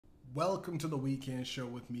Welcome to the weekend show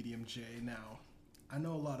with Medium J. Now, I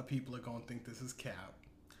know a lot of people are gonna think this is cap.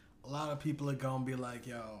 A lot of people are gonna be like,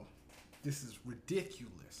 yo, this is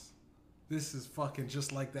ridiculous. This is fucking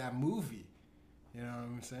just like that movie. You know what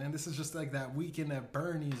I'm saying? This is just like that Weekend at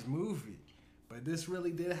Bernie's movie. But this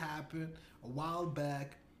really did happen a while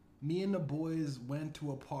back. Me and the boys went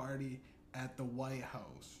to a party at the White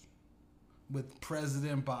House with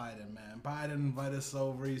President Biden, man. Biden invited us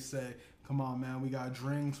over. He said, "Come on, man. We got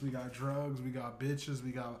drinks, we got drugs, we got bitches,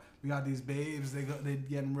 we got these babes. They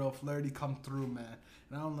getting real flirty. Come through, man."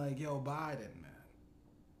 And I'm like, "Yo, Biden, man,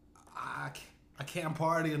 I can't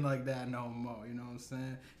party like that no more." You know what I'm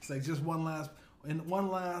saying? It's like just one last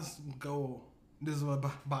go. This is what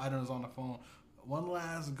Biden was on the phone. One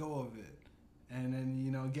last go of it, and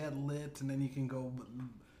then get lit, and then you can go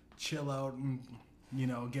chill out and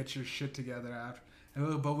get your shit together after.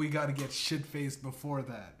 But we got to get shit faced before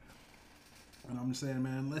that. And I'm saying,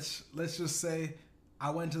 man, let's just say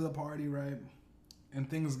I went to the party, right, and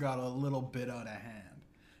things got a little bit out of hand.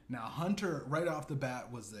 Now Hunter, right off the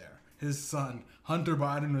bat, was there. His son, Hunter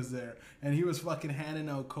Biden, was there, and he was fucking handing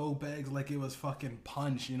out coke bags like it was fucking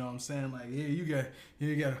punch. You know what I'm saying? Like, yeah, you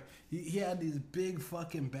get. He had these big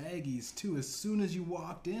fucking baggies too. As soon as you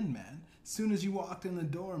walked in, man. As soon as you walked in the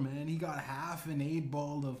door, man, he got half an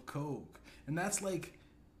 8-ball of coke, and that's like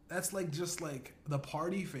just like the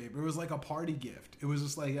party favor. It was like a party gift. It was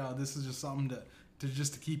just like, yo, this is just something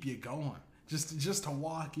to keep you going, just to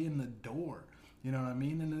walk in the door. You know what I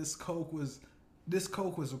mean? And this coke was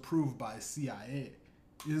approved by CIA.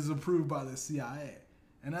 It was approved by the CIA,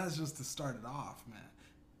 and that's just to start it off, man.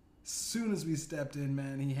 As soon as we stepped in,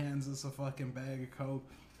 man, he hands us a fucking bag of coke,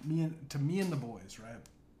 me and the boys, right?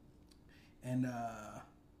 And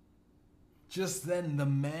just then, the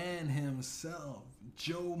man himself,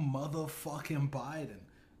 Joe motherfucking Biden,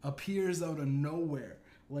 appears out of nowhere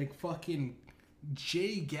like fucking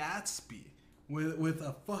Jay Gatsby with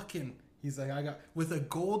a fucking. He's like, I got with a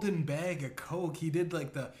golden bag of coke. He did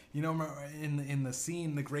like the in the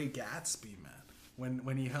scene, The Great Gatsby, man,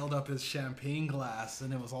 when he held up his champagne glass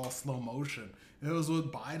and it was all slow motion. It was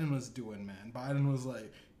what Biden was doing, man. Biden was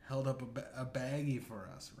like held up a baggie for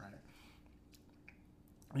us, right?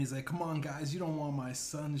 And he's like, "Come on, guys, you don't want my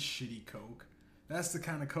son's shitty coke. That's the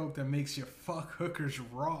kind of coke that makes you fuck hookers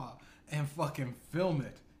raw and fucking film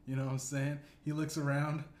it." You know what I'm saying? He looks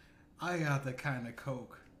around. I got the kind of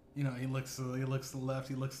coke. He looks to the left,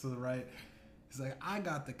 he looks to the right. He's like, "I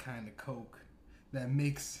got the kind of coke that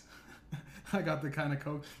makes. I got the kind of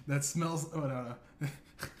coke that smells." Oh no.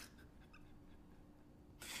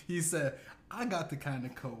 He said, "I got the kind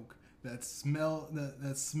of coke that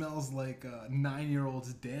smells like a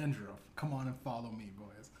 9-year-old's dandruff. Come on and follow me,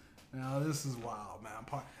 boys." Now this is wild, man.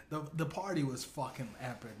 The party was fucking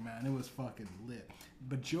epic, man. It was fucking lit.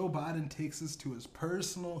 But Joe Biden takes us to his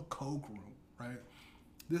personal coke room, right?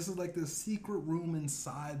 This is like the secret room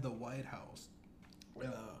inside the White House.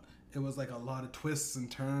 It was like a lot of twists and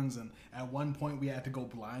turns, and at one point we had to go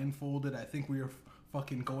blindfolded. I think we were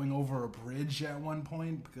fucking going over a bridge at one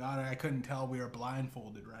point. God, I couldn't tell we were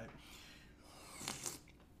blindfolded, right?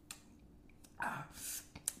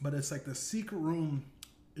 But it's like the secret room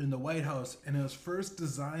in the White House, and it was first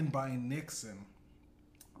designed by Nixon,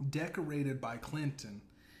 decorated by Clinton,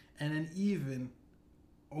 and then even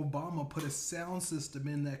Obama put a sound system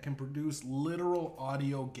in that can produce literal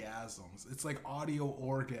audio gasms. It's like audio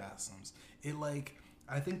orgasms.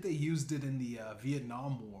 I think they used it in the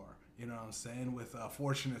Vietnam War. You know what I'm saying? With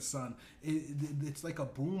Fortunate Son. It's like a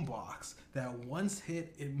boombox that once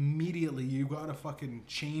hit, immediately you gotta fucking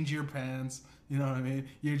change your pants. You know what I mean?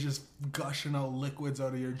 You're just gushing out liquids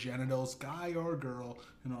out of your genitals, guy or girl.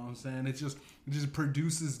 You know what I'm saying? It just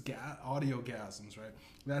produces audio gasms, right?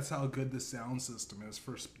 That's how good the sound system is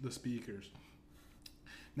for the speakers.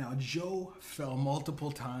 Now, Joe fell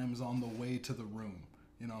multiple times on the way to the room.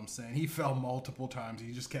 You know what I'm saying? He fell multiple times.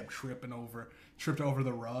 He just kept tripped over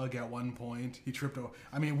the rug at one point. He tripped over.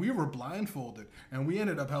 I mean, we were blindfolded, and we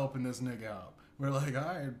ended up helping this nigga out. We're like, "All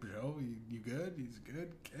right, Joe, you good? He's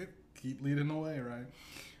good. Okay, keep leading the way, right?"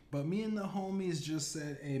 But me and the homies just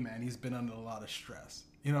said, "Hey, man, he's been under a lot of stress."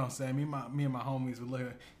 You know what I'm saying? Me and my homies would look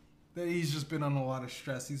at that. He's just been under a lot of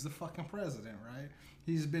stress. He's the fucking president, right?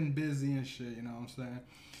 He's been busy and shit. You know what I'm saying?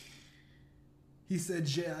 He said,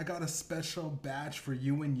 "Jay, I got a special batch for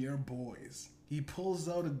you and your boys." He pulls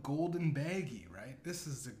out a golden baggie, right? This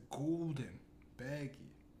is a golden baggie.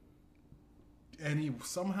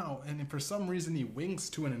 And for some reason, he winks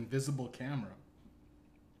to an invisible camera.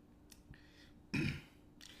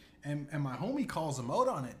 and my homie calls him out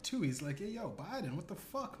on it, too. He's like, "Hey, yo, Biden, what the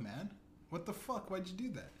fuck, man? What the fuck? Why'd you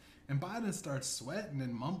do that?" And Biden starts sweating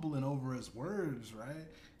and mumbling over his words, right?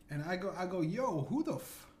 And I go, yo, who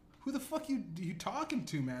the fuck you talking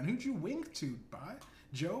to, man? Who'd you wink to,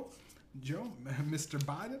 Joe, Mr.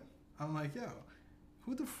 Biden? I'm like, yo,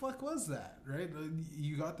 who the fuck was that, right?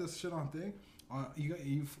 You got this shit on thing?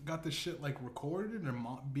 You've got this shit like recorded or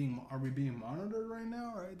are we being monitored right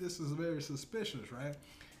now, right? This is very suspicious, right?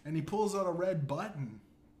 And he pulls out a red button,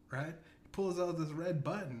 right? He pulls out this red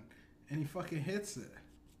button and he fucking hits it.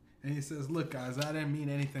 And he says, look, guys, I didn't mean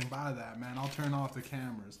anything by that, man. I'll turn off the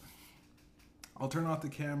cameras. I'll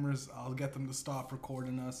get them to stop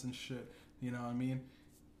recording us and shit. You know what I mean?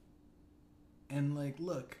 And like,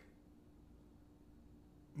 look,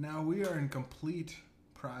 now we are in complete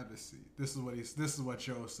privacy. This is what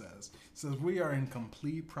Joe says. He says we are in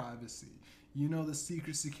complete privacy. You know the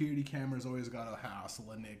secret security cameras always gotta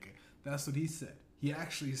hassle a nigga. That's what he said. He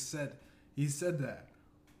actually said that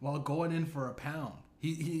while going in for a pound.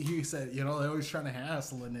 He said, you know, they're always trying to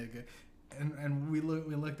hassle a nigga. And we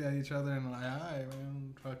looked at each other and like, alright,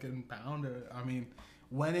 man, fucking pounder. I mean,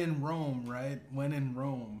 when in Rome, right? When in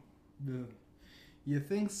Rome, you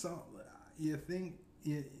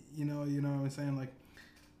know what I'm saying? Like,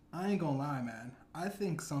 I ain't gonna lie, man. I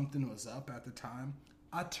think something was up at the time.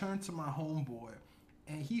 I turned to my homeboy,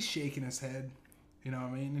 and he's shaking his head. You know what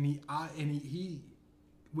I mean? And he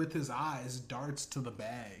with his eyes darts to the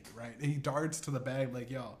bag, right? And he darts to the bag like,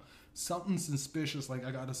 yo, something suspicious. Like,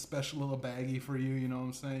 I got a special little baggie for you. You know what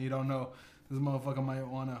I'm saying? You don't know, this motherfucker might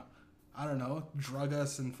wanna, I don't know, drug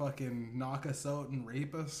us and fucking knock us out and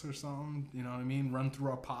rape us or something. You know what I mean? Run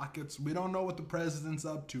through our pockets. We don't know what the president's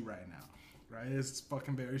up to right now, right? It's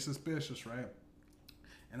fucking very suspicious, right?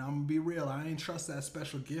 And I'm gonna be real, I ain't trust that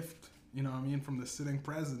special gift, you know what I mean, from the sitting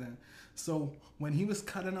president. So when he was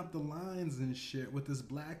cutting up the lines and shit with his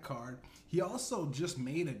black card, he also just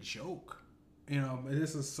made a joke. You know, this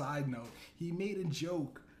is a side note. He made a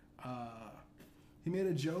joke.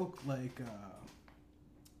 Like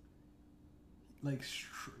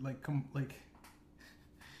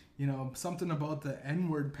you know, something about the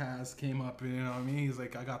N-word pass came up, you know what I mean? He's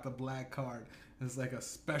like, I got the black card. It's like a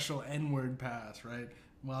special N-word pass, right?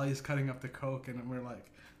 While he's cutting up the coke, and we're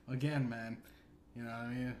like, again, man, you know what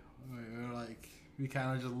I mean? We're like, we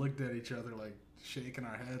kind of just looked at each other, like, shaking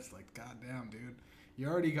our heads, like, goddamn, dude,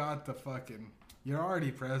 you're already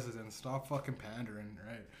president. Stop fucking pandering,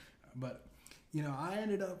 right? But, you know, I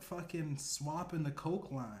ended up fucking swapping the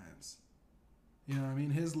coke lines. You know what I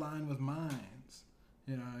mean? His line with mine.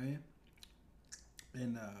 You know what I mean?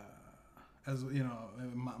 And, as you know,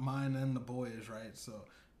 mine and the boys, right? So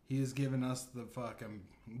he is giving us the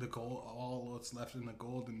gold, all what's left in the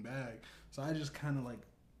golden bag. So I just kind of like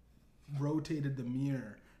rotated the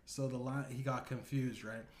mirror so the line, he got confused,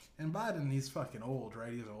 right? And Biden, he's fucking old,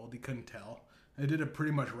 right? He's old. He couldn't tell. I did it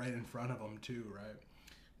pretty much right in front of him too, right?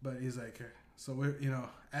 But he's like, so we're, you know,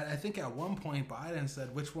 I think at one point Biden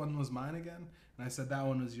said, which one was mine again? And I said, that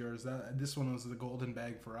one was yours. This one was the golden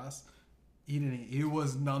bag for us. He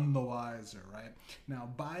was none the wiser, right? Now,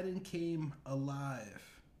 Biden came alive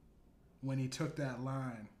when he took that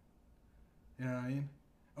line. You know what I mean?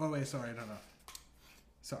 Oh, wait, sorry, no.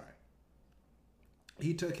 Sorry.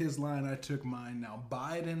 He took his line, I took mine. Now,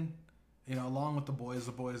 Biden, you know, along with the boys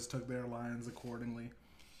took their lines accordingly.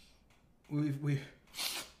 We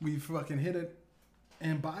fucking hit it.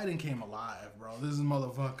 And Biden came alive, bro. This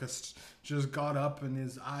motherfucker just got up and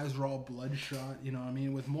his eyes were all bloodshot, you know what I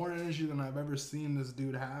mean? With more energy than I've ever seen this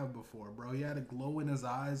dude have before, bro. He had a glow in his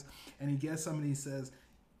eyes. And he gets somebody, he says,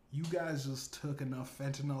 you guys just took enough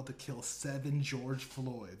fentanyl to kill 7 George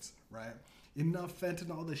Floyds, right? Enough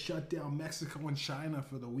fentanyl to shut down Mexico and China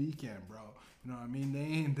for the weekend, bro. You know what I mean?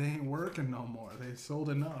 They ain't working no more. They sold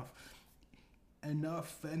enough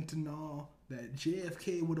fentanyl that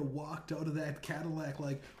JFK would have walked out of that Cadillac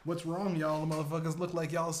like, what's wrong, y'all? The motherfuckers look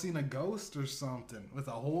like y'all seen a ghost or something with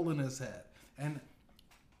a hole in his head. And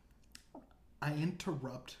I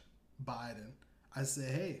interrupt Biden. I say,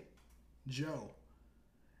 hey, Joe.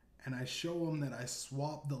 And I show him that I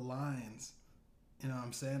swapped the lines. You know what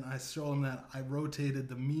I'm saying? I show him that I rotated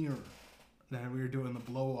the mirror that we were doing the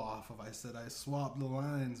blow off of. I said, I swapped the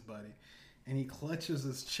lines, buddy. And he clutches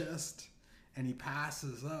his chest and he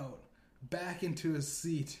passes out back into his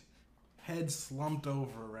seat, head slumped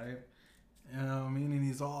over, right? You know what I mean? And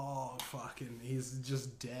he's all fucking, he's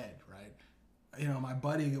just dead, right? You know,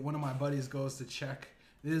 one of my buddies goes to check.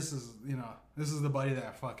 This is the buddy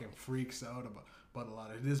that fucking freaks out about a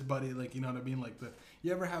lot of this buddy, like, you know what I mean? Like,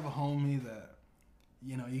 you ever have a homie that,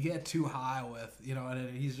 you know, you get too high with, you know,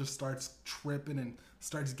 and he just starts tripping and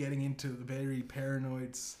starts getting into the very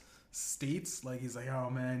paranoid states. Like he's like, oh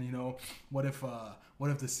man, you know, what if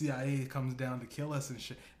the CIA comes down to kill us and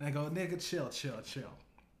shit? And I go, nigga, chill.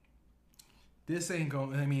 This ain't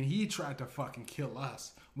going. I mean, he tried to fucking kill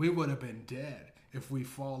us. We would have been dead if we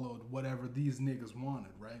followed whatever these niggas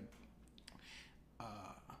wanted, right?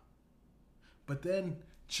 But then,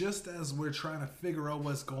 just as we're trying to figure out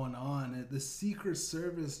what's going on, the Secret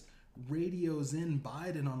Service radios in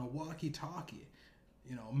Biden on a walkie-talkie.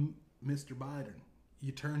 You know, Mr. Biden,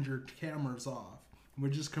 you turned your cameras off. We're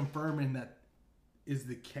just confirming that is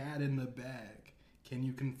the cat in the bag. Can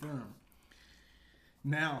you confirm?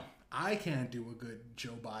 Now, I can't do a good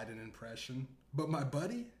Joe Biden impression, but my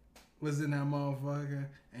buddy was in that motherfucker,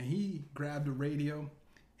 and he grabbed a radio,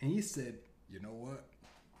 and he said, you know what?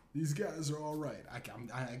 These guys are all right. I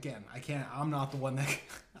can't. I'm not the one that.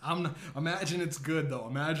 Imagine it's good though.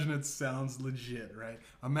 Imagine it sounds legit, right?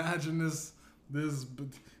 Imagine this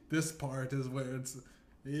part is where it's.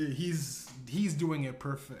 He's doing it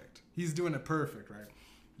perfect. He's doing it perfect, right?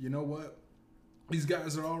 You know what? These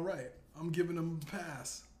guys are all right. I'm giving them a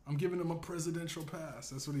pass. I'm giving them a presidential pass.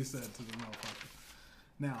 That's what he said to the motherfucker.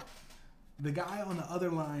 Now, the guy on the other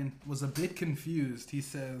line was a bit confused. He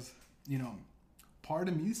says, you know,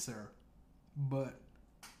 pardon me, sir, but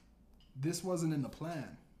this wasn't in the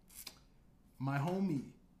plan. My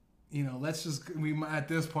homie, you know, let's just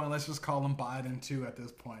call him Biden too at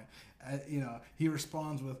this point. You know, he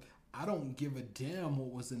responds with, I don't give a damn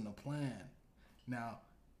what was in the plan. Now,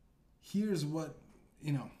 here's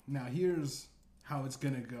how it's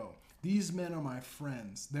gonna go. These men are my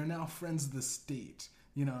friends. They're now friends of the state.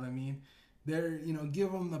 You know what I mean?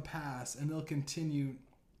 Give them the pass and they'll continue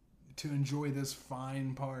to enjoy this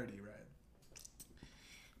fine party, right?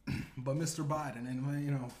 But Mr. Biden, and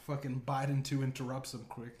you know, fucking Biden 2 interrupts him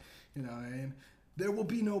quick. You know what I mean? There will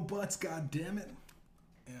be no buts, god damn it.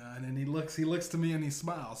 Yeah, and then he looks to me and he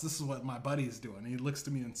smiles. This is what my buddy's doing. He looks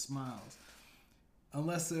to me and smiles.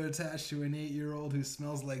 Unless they're attached to an 8-year-old who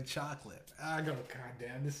smells like chocolate. I go, god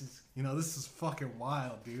damn, this is fucking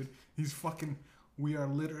wild, dude. We are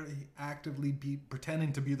literally actively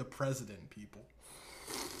pretending to be the president, people.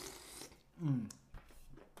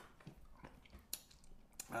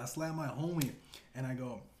 I slap my homie and I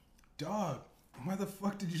go, dog, why the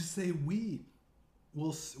fuck did you say we?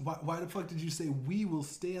 Why the fuck did you say we will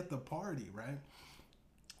stay at the party, right?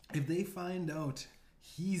 If they find out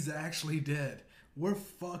he's actually dead, we're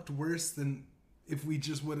fucked worse than if we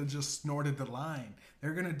just would have just snorted the line.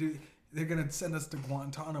 They're gonna send us to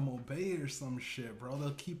Guantanamo Bay or some shit, bro.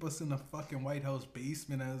 They'll keep us in the fucking White House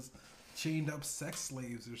basement as chained up sex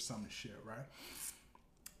slaves or some shit, right?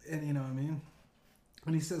 And you know what I mean?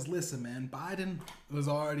 And he says, listen, man, Biden was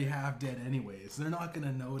already half dead anyways. They're not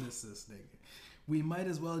gonna notice this nigga. We might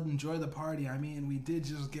as well enjoy the party. I mean, we did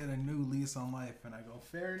just get a new lease on life. And I go,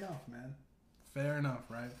 fair enough, man. Fair enough,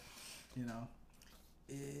 right? You know?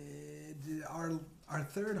 Our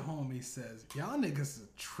third homie says, y'all niggas are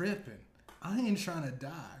tripping. I ain't trying to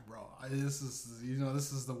die, bro. This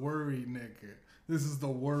is the worried nigga. This is the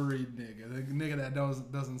worried nigga. The nigga that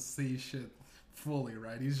doesn't see shit fully,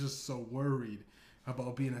 right? He's just so worried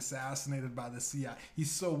about being assassinated by the CIA.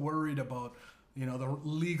 He's so worried about, you know, the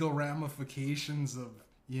legal ramifications of,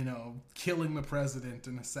 you know, killing the president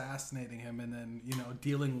and assassinating him, and then, you know,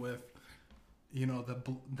 dealing with, you know,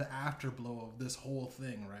 the afterblow of this whole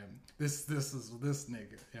thing, right? This is this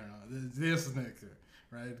nigga, you know, this nigga,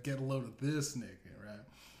 right? Get a load of this nigga, right?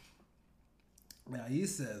 Now he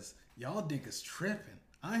says, y'all niggas tripping.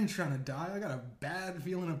 I ain't trying to die. I got a bad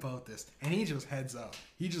feeling about this. And he just heads out.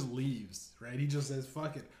 He just leaves, right? He just says,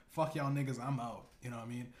 fuck it. Fuck y'all niggas. I'm out. You know what I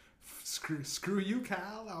mean? Screw you,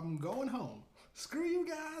 Kyle. I'm going home. Screw you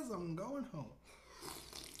guys. I'm going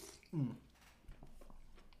home.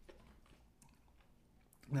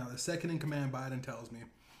 Now, the second in command, Biden, tells me,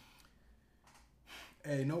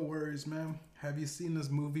 hey, no worries, man. Have you seen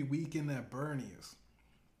this movie Weekend at Bernie's?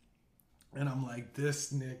 And I'm like,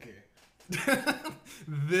 this nigga.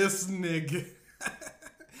 This nigga.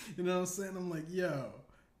 You know what I'm saying? I'm like, yo,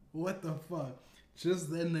 what the fuck? Just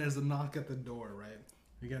then there's a knock at the door, right?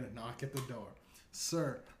 We got a knock at the door.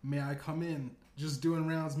 Sir, may I come in? Just doing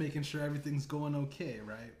rounds, making sure everything's going okay,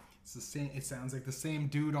 right? It's the same. It sounds like the same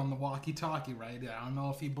dude on the walkie-talkie, right? I don't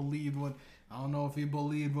know if he believed what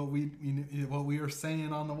we were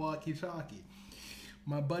saying on the walkie-talkie.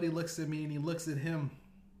 My buddy looks at me and he looks at him.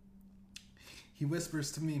 He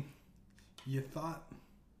whispers to me, you thought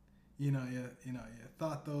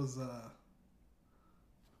those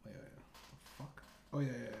wait, the fuck? Oh yeah.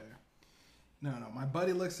 No, my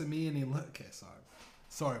buddy looks at me and okay,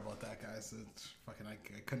 sorry about that, guys. It's fucking I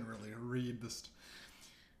couldn't really read this.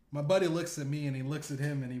 My buddy looks at me and he looks at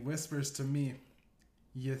him and he whispers to me,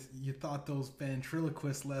 you thought those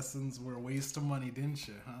ventriloquist lessons were a waste of money, didn't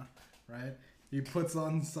you, huh? Right? He puts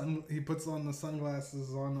on the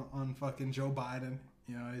sunglasses on fucking Joe Biden,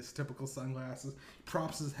 you know, his typical sunglasses.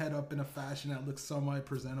 Props his head up in a fashion that looks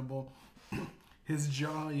semi-presentable. His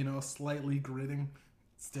jaw, you know, slightly gritting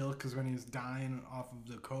still, because when he was dying off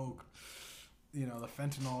of the coke, you know, the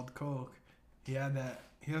fentanyl coke, he had that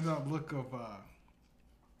look of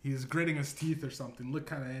he was gritting his teeth or something, looked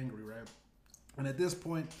kind of angry, right? And at this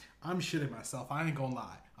point, I'm shitting myself. I ain't gonna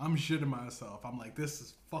lie. I'm shitting myself. I'm like, this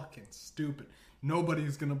is fucking stupid.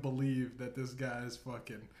 Nobody's gonna believe that this guy is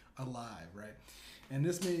fucking alive, right? And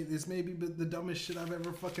this may be the dumbest shit I've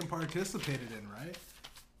ever fucking participated in, right?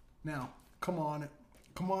 Now, come on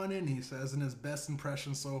in, he says, in his best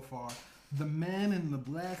impression so far. The man in the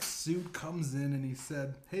black suit comes in and he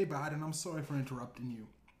said, "Hey Biden, I'm sorry for interrupting you.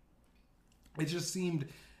 It just seemed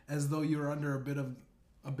as though you were under a bit of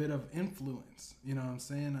influence." You know what I'm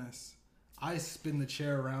saying? I spin the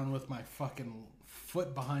chair around with my fucking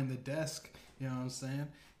foot behind the desk. You know what I'm saying?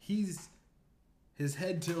 His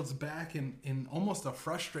head tilts back in almost a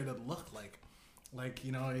frustrated look, like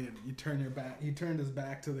you know, you turn your back. He turned his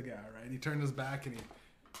back to the guy, right? He turned his back and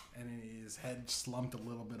his head slumped a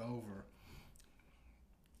little bit over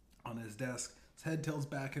on his desk. His head tilts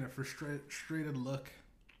back in a frustrated look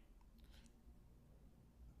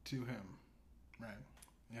to him, right?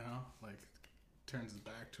 You know, like turns his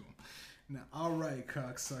back to him. Now, all right,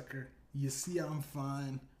 cocksucker. You see, I'm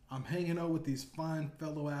fine. I'm hanging out with these fine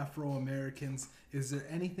fellow Afro-Americans. Is there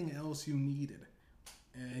anything else you needed?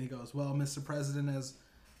 And he goes, "Well, Mr. President,"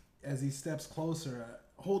 as he steps closer,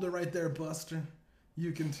 "hold it right there, Buster.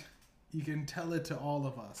 You can tell it to all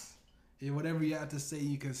of us. Whatever you have to say,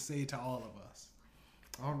 you can say to all of us."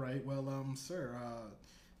 All right, well, sir,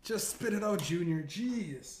 just spit it out, Junior.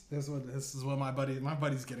 Jeez, this is what my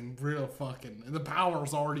buddy's getting real fucking. The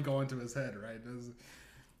power's already going to his head, right?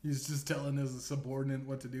 He's just telling his subordinate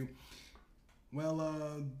what to do.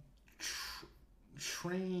 Well,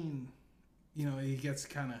 train. You know, he gets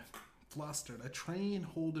kind of flustered. A train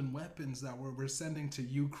holding weapons that we're sending to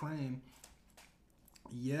Ukraine.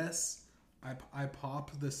 Yes, I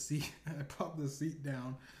pop the seat. I pop the seat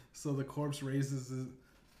down so the corpse raises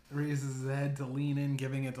his head to lean in,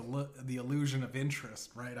 giving it the illusion of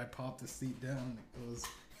interest. Right? I pop the seat down. And it goes.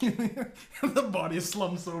 The body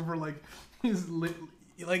slumps over like he's like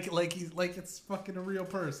it's fucking a real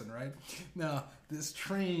person. Right? Now this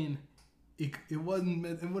train. It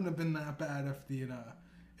wouldn't have been that bad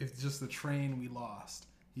if just the train we lost,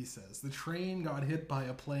 he says. The train got hit by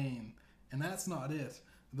a plane, and that's not it.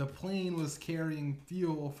 The plane was carrying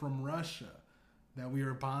fuel from Russia that we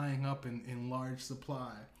were buying up in large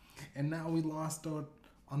supply. And now we lost out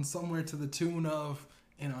on somewhere to the tune of,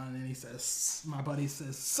 you know, and then he says, my buddy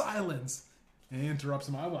says, "Silence!" And he interrupts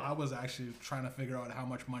him. I was actually trying to figure out how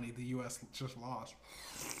much money the U.S. just lost.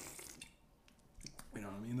 You know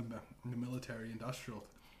what I mean? The military industrial.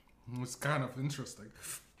 It was kind of interesting.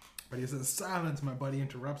 But he says, "Silence," my buddy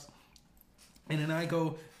interrupts. And then I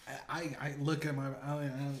look at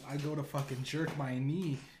I go to fucking jerk my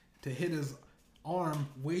knee to hit his arm,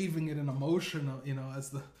 waving it in a motion, you know, as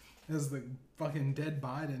the fucking dead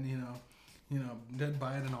Biden, dead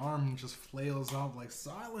Biden arm just flails out like,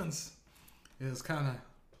 "Silence." It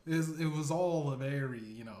was all a very,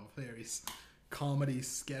 you know, very comedy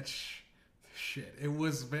sketch shit. It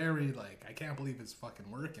was very like, I can't believe it's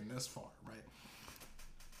fucking working this far, right?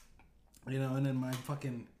 You know, and then my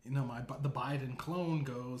fucking, you know, the Biden clone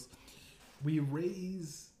goes, "We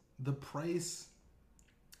raise the price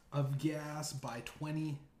of gas by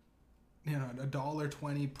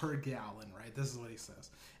 $1.20 per gallon," right? This is what he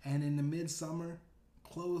says. "And in the midsummer,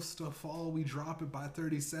 close to fall, we drop it by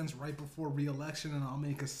 30 cents right before re-election, and I'll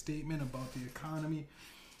make a statement about the economy.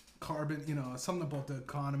 Carbon, you know, something about the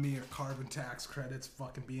economy or carbon tax credits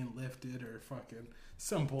fucking being lifted or fucking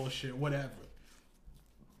some bullshit, whatever."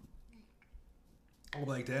 I'm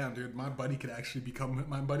like, damn, dude, my buddy could actually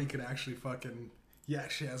fucking, he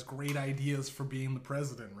actually has great ideas for being the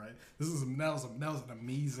president, right? That was an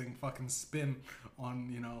amazing fucking spin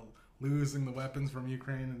on, you know, losing the weapons from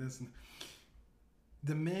Ukraine and this. And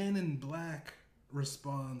the man in black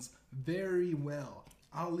responds, "Very well.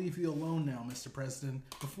 I'll leave you alone now, Mr. President."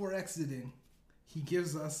 Before exiting, he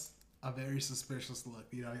gives us a very suspicious look,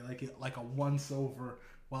 you know, like a once over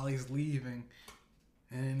while he's leaving,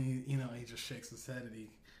 and he just shakes his head,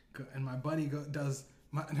 and my buddy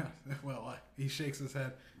he shakes his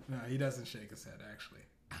head. No, he doesn't shake his head. Actually,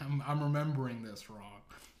 I'm remembering this wrong.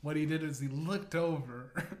 What he did is he looked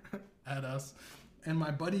over at us, and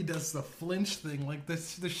my buddy does the flinch thing, like the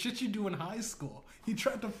shit you do in high school. He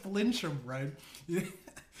tried to flinch him, right?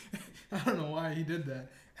 I don't know why he did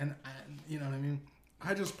that, and you know what I mean.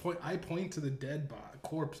 I point to the dead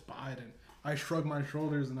corpse Biden. I shrug my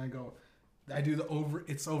shoulders and I go, I do the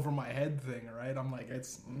it's over my head thing, right? I'm like, I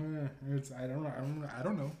don't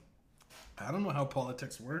know. I don't know how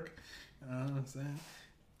politics work. You know what I'm saying?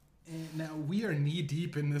 And now we are knee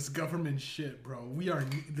deep in this government shit, bro.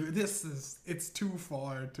 It's too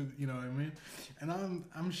far to, you know what I mean? And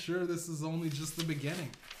I'm sure this is only just the beginning,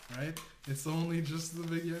 right? It's only just the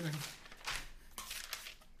beginning.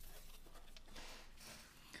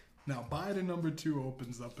 Now, Biden number 2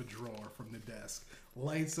 opens up a drawer from the desk,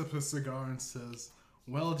 lights up a cigar and says,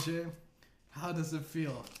 well, Jay, how does it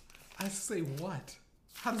feel? I say, what?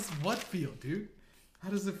 How does what feel, dude?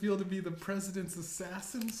 How does it feel to be the president's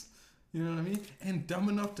assassins? You know what I mean? And dumb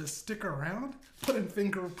enough to stick around? Putting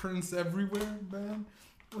fingerprints everywhere, man?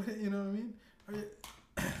 You know what I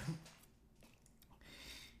mean?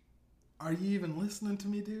 Are you even listening to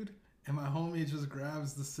me, dude? And my homie just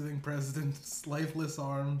grabs the sitting president's lifeless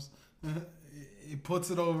arms. He puts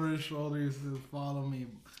it over his shoulder. He says, follow me.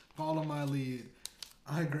 Follow my lead.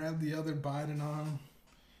 I grab the other Biden arm,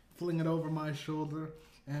 fling it over my shoulder,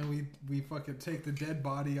 and we fucking take the dead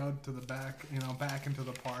body out to the back, you know, back into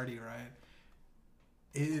the party, right?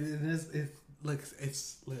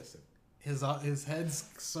 Listen. His head's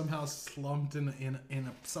somehow slumped in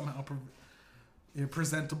a somehow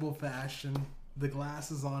presentable fashion. The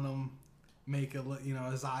glasses on him make it look, you know,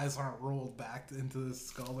 his eyes aren't rolled back into his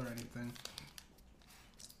skull or anything.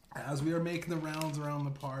 As we are making the rounds around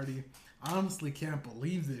the party, I honestly can't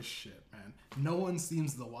believe this shit, man. No one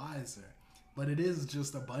seems the wiser. But it is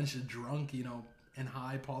just a bunch of drunk, you know, and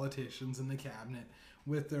high politicians in the cabinet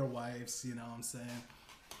with their wives, you know what I'm saying?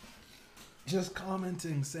 Just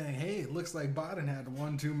commenting, saying, hey, it looks like Biden had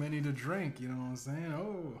one too many to drink, you know what I'm saying?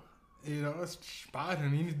 Oh, you know, it's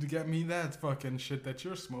Biden, you need to get me that fucking shit that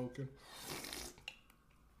you're smoking.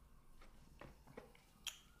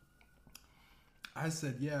 I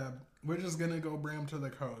said, yeah, we're just gonna go bring him to the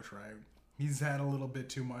coach, right? He's had a little bit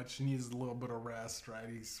too much. He needs a little bit of rest, right?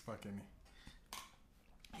 He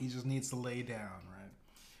just needs to lay down, right?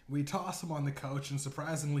 We toss him on the couch, and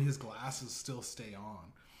surprisingly, his glasses still stay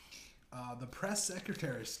on. The press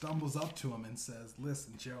secretary stumbles up to him and says,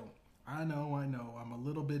 listen, Joe, I know, I'm a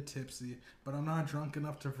little bit tipsy, but I'm not drunk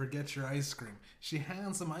enough to forget your ice cream. She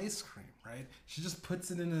hands him ice cream, right? She just puts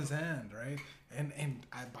it in his hand, right? And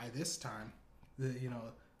by this time,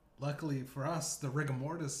 luckily for us, the rigor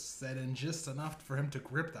mortis set in just enough for him to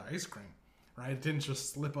grip the ice cream, right? It didn't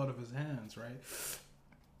just slip out of his hands, right?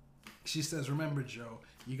 She says, remember, Joe,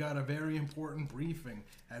 you got a very important briefing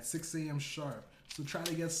at 6 a.m. sharp, so try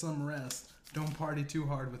to get some rest. Don't party too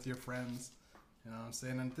hard with your friends. You know what I'm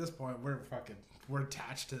saying? And at this point, we're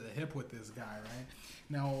attached to the hip with this guy, right?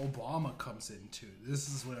 Now Obama comes in too. This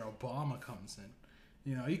is where Obama comes in.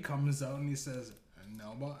 You know, he comes out and he says,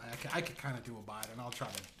 no, but I could kind of do a Biden. I'll try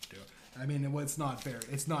to do it. I mean, it's not fair.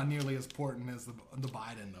 It's not nearly as important as the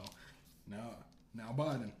Biden, though. No, now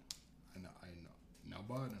Biden. I know. Now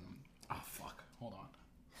Biden. Oh, fuck. Hold on.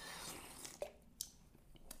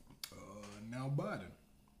 Now Biden.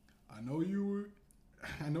 I know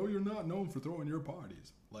you're not known for throwing your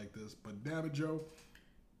parties like this, but damn it, Joe.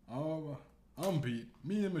 I'm Pete.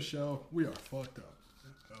 Me and Michelle, we are fucked up.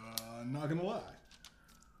 Not gonna lie.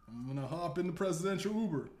 I'm gonna hop in the presidential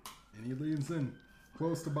Uber. And he leans in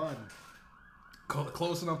close to Biden.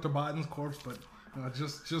 Close enough to Biden's corpse, but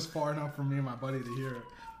just far enough for me and my buddy to hear it.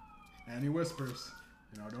 And he whispers,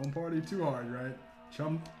 don't party too hard, right?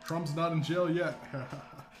 Trump's not in jail yet.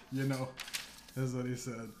 Is what he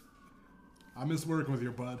said. I miss working with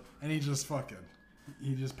your bud. And he just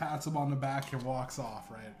pats him on the back and walks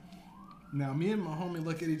off, right? Now, me and my homie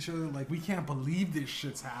look at each other like, we can't believe this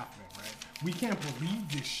shit's happening, right? We can't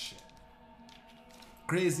believe this shit.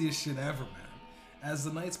 Craziest shit ever, man. As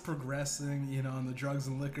the night's progressing, and the drugs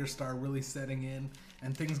and liquor start really setting in,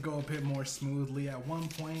 and things go a bit more smoothly, at one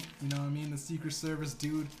point, the Secret Service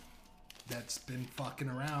dude that's been fucking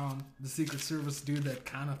around, the Secret Service dude that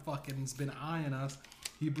kind of fucking has been eyeing us,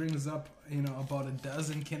 he brings up, about a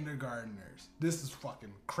dozen kindergartners. This is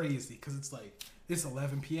fucking crazy, because it's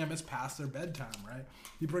 11 p.m., it's past their bedtime, right?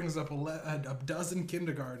 He brings up a dozen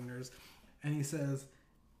kindergartners, and he says,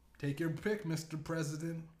 take your pick, Mr.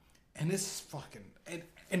 President. And this is fucking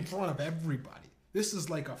in front of everybody. This is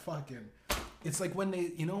like it's like when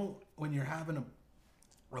they, when you're having a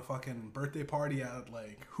fucking birthday party at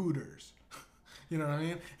like Hooters. You know what I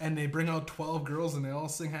mean? And they bring out 12 girls and they all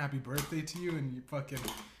sing happy birthday to you, and you fucking,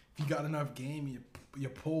 if you got enough game, you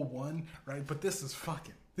pull one, right? But this is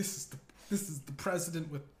the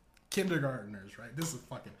president with kindergartners, right? This is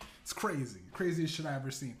fucking, it's crazy. Craziest shit I ever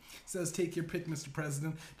seen. Says, take your pick, Mr.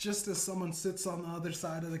 President. Just as someone sits on the other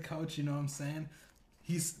side of the couch, you know what I'm saying?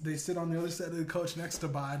 They sit on the other side of the couch next to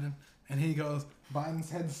Biden, and he goes, Biden's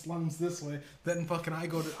head slums this way. Then fucking I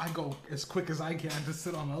go as quick as I can to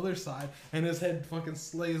sit on the other side, and his head fucking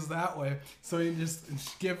slays that way. So he just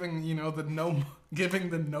giving, you know, giving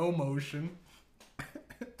the no motion.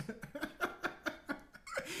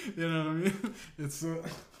 You know what I mean? It's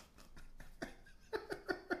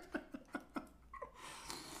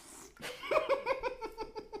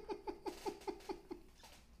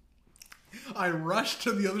I rush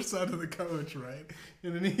to the other side of the couch, right?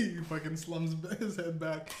 And then he fucking slums his head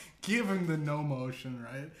back, giving the no motion,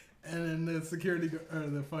 right? And then the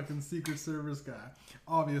the fucking Secret Service guy,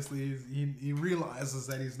 obviously he realizes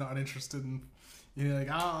that he's not interested in, you know,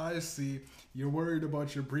 like, I see, you're worried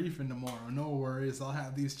about your briefing tomorrow. No worries, I'll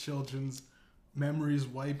have these children's memories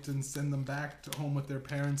wiped and send them back to home with their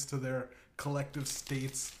parents to their collective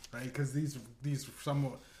states, right? Because these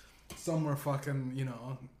some were fucking, you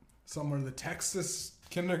know, some were the Texas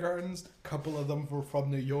kindergartens. A couple of them were from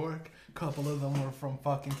New York. A couple of them were from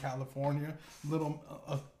fucking California.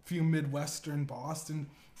 A few Midwestern Boston.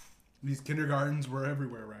 These kindergartens were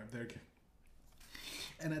everywhere right there.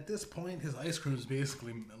 And at this point, his ice cream is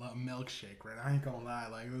basically a milkshake, right? I ain't gonna lie.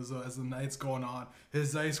 Like, as the night's going on,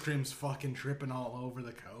 his ice cream's fucking dripping all over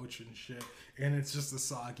the couch and shit. And it's just a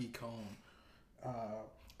soggy cone.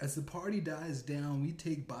 As the party dies down, we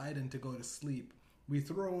take Biden to go to sleep. We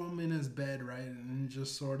throw him in his bed, right, and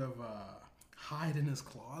just sort of hide in his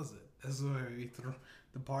closet. That's why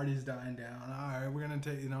the party's dying down. All right, we're gonna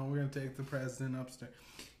take the president upstairs,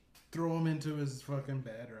 throw him into his fucking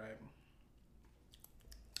bed, right,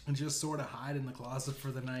 and just sort of hide in the closet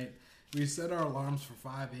for the night. We set our alarms for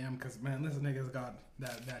 5 a.m. because, man, this nigga's got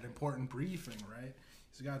that important briefing, right?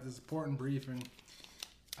 He's got this important briefing.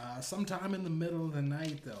 Sometime in the middle of the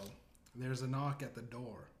night, though, there's a knock at the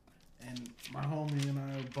door. And my homie and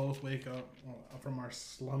I both wake up from our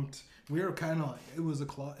slumped. We were kind of like, it was a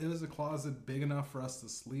closet big enough for us to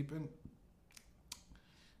sleep in,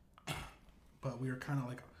 but we were kind of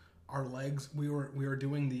like, our legs. We were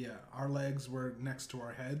doing our legs were next to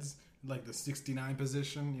our heads, like the 69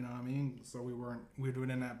 position. You know what I mean? So we were doing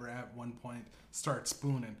it at one point. Start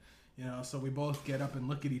spooning. You know, so we both get up and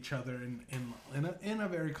look at each other in a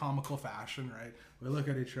very comical fashion, right? We look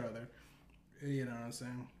at each other. You know what I'm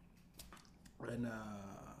saying? And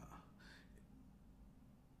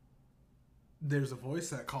there's a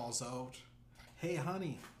voice that calls out, "Hey,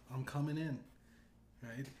 honey, I'm coming in."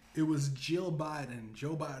 Right? It was Jill Biden,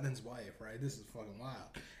 Joe Biden's wife, right? This is fucking wild.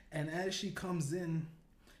 And as she comes in,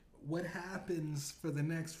 what happens for the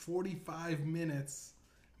next 45 minutes,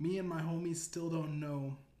 me and my homies still don't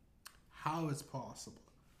know how it's possible.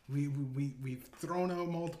 We've thrown out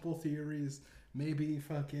multiple theories. Maybe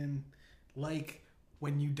fucking, like,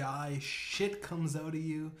 when you die, shit comes out of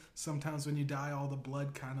you. Sometimes when you die, all the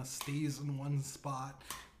blood kind of stays in one spot.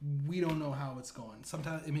 We don't know how it's going.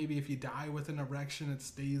 Sometimes, maybe if you die with an erection, it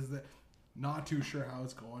stays there. Not too sure how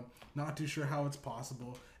it's going. Not too sure how it's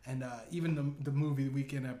possible. And even the movie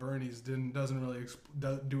Weekend at Bernie's doesn't really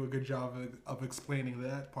do a good job of explaining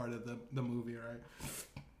that part of the movie, right?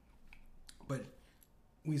 But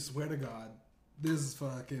we swear to God, this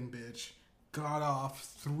fucking bitch got off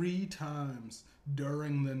 3 times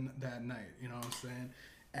during that night, you know what I'm saying?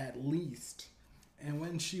 At least. And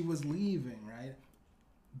when she was leaving, right,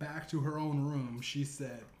 back to her own room, she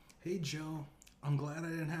said, "Hey, Joe, I'm glad I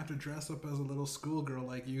didn't have to dress up as a little schoolgirl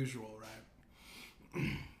like usual,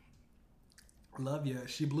 right? Love ya."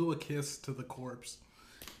 She blew a kiss to the corpse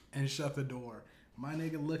and shut the door. My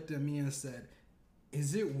nigga looked at me and said,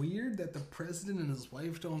 "Is it weird that the president and his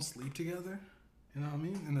wife don't sleep together? You know what I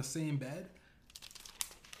mean? In the same bed?"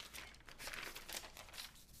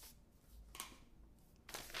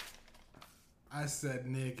 I said,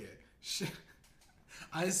 "Nigga."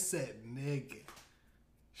 I said, "Nigga.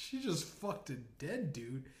 She just fucked a dead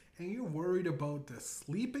dude, and you're worried about the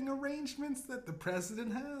sleeping arrangements that the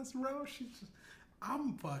president has, bro?"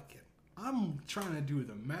 I'm trying to do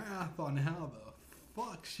the math on how the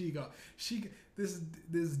fuck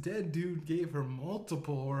this dead dude gave her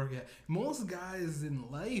multiple orgasms. Most guys in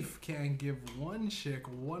life can't give one chick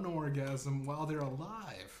one orgasm while they're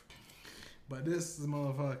alive. But this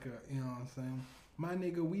motherfucker, you know what I'm saying? My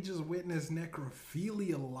nigga, we just witnessed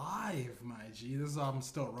necrophilia live, my G. I'm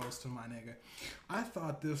still roasting my nigga. I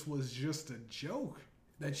thought this was just a joke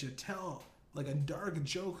that you tell like a dark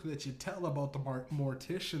joke that you tell about the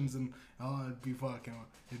morticians, and oh, it'd be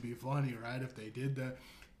funny, right, if they did that.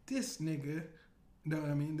 This nigga, know what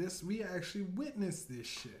I mean? We actually witnessed this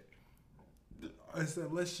shit. I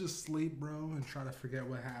said, let's just sleep, bro, and try to forget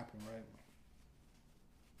what happened, right?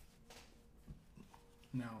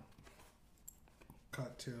 Now,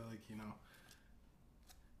 cut to, like,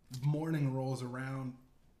 morning rolls around.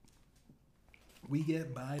 We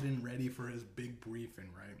get Biden ready for his big briefing,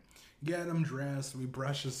 right? Get him dressed. We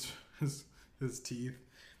brush his teeth.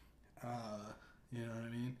 You know what I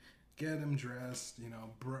mean? Get him dressed.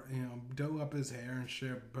 Dough up his hair and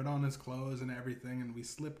shit. Put on his clothes and everything, and we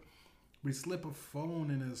slip a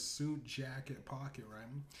phone in his suit jacket pocket, right?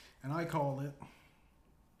 And I call it,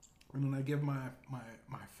 and then I give my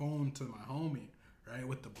phone to my homie, right,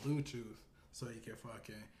 with the Bluetooth, so he can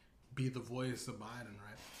fucking be the voice of Biden,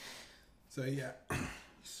 right? So yeah,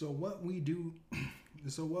 what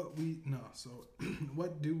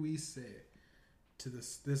do we say to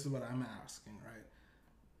this? This is what I'm asking, right?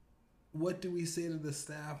 What do we say to the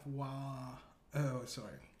staff while? Oh,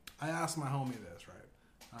 sorry. I asked my homie this, right?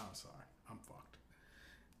 Oh, sorry. I'm fucked.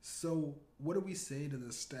 So what do we say to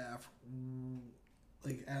the staff,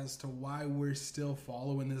 like, as to why we're still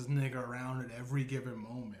following this nigga around at every given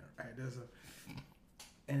moment, right?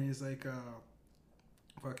 And he's like,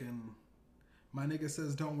 fucking, my nigga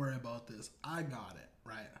says, don't worry about this. I got it,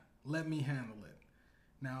 right? Let me handle it.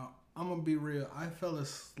 Now, I'm gonna be real. I fell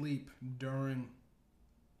asleep during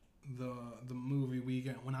the movie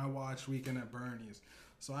Weekend, when I watched Weekend at Bernie's.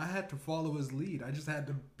 So I had to follow his lead. I just had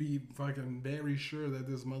to be fucking very sure that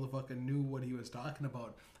this motherfucker knew what he was talking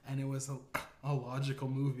about. And it was a logical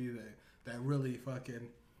movie that really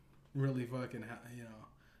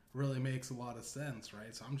makes a lot of sense,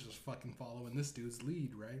 right? So I'm just fucking following this dude's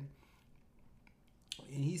lead, right?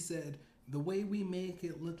 And he said, the way we make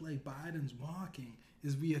it look like Biden's walking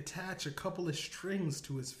is we attach a couple of strings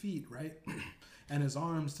to his feet, right? And his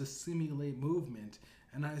arms to simulate movement.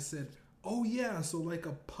 And I said, oh yeah, so like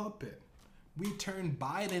a puppet. We turned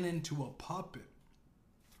Biden into a puppet.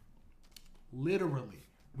 Literally.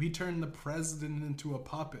 We turned the president into a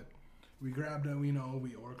puppet. We grabbed him,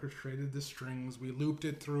 we orchestrated the strings. We looped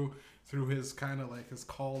it through his kind of like his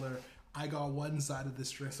collar. I got one side of the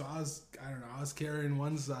string. So I was carrying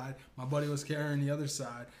one side. My buddy was carrying the other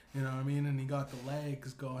side. You know what I mean? And he got the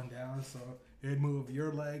legs going down. So it'd move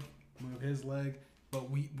your leg, move his leg. But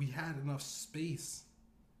we had enough space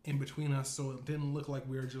in between us so it didn't look like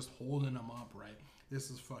we were just holding him up, right? This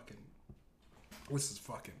is fucking,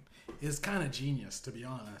 it's kind of genius, to be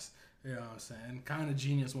honest. You know what I'm saying? Kind of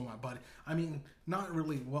genius with my buddy. I mean, not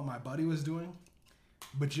really what my buddy was doing,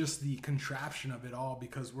 but just the contraption of it all,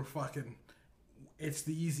 because it's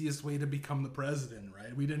the easiest way to become the president,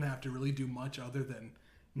 right? We didn't have to really do much other than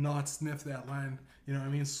not sniff that line, you know what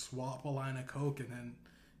I mean? Swap a line of Coke and then,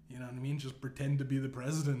 you know what I mean? Just pretend to be the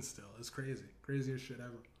president still. It's crazy. Craziest shit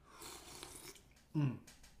ever.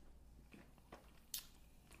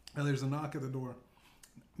 Now there's a knock at the door.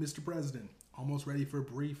 Mr. President, almost ready for a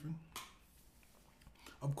briefing?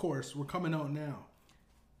 Of course, we're coming out now.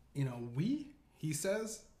 He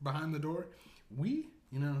says behind the door, you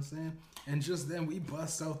know what I'm saying? And just then we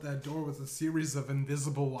bust out that door with a series of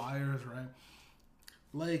invisible wires, right?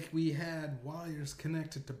 Like we had wires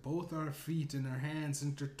connected to both our feet and our hands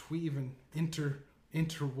interwoven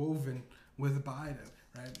with Biden,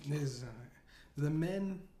 right? The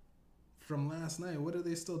men from last night, what are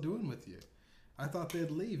they still doing with you? I thought they'd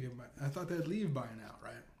leave by now,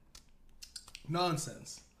 right?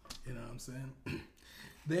 Nonsense. You know what I'm saying?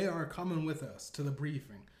 They are coming with us to the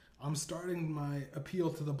briefing. I'm starting my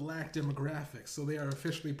appeal to the black demographics, so they are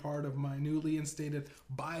officially part of my newly instated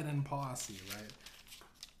Biden posse, right?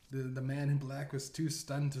 The man in black was too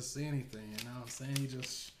stunned to say anything, you know what I'm saying?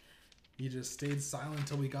 He just stayed silent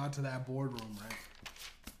until we got to that boardroom, right?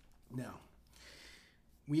 Now,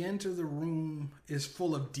 we enter the room is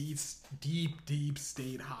full of deep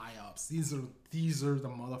state high-ups. These are the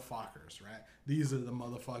motherfuckers, right? These are the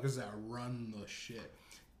motherfuckers that run the shit.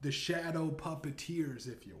 The shadow puppeteers,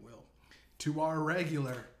 if you will. To our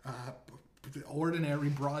regular, ordinary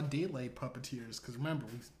broad daylight puppeteers, because remember,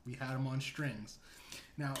 we had them on strings.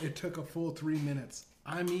 Now, it took a full 3 minutes.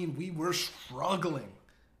 I mean, we were struggling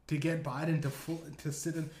to get Biden to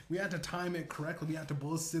sit in. We had to time it correctly. We had to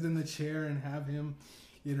both sit in the chair and have him,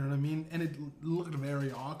 you know what I mean? And it looked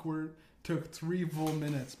very awkward. Took 3 full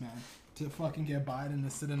minutes, man, to fucking get Biden to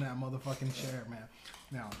sit in that motherfucking chair, man.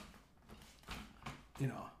 Now,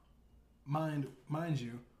 mind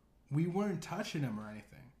you, we weren't touching him or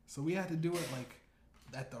anything. So we had to do it like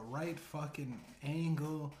at the right fucking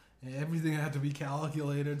angle. And everything had to be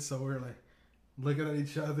calculated. So we're like, looking at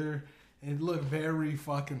each other. It looked very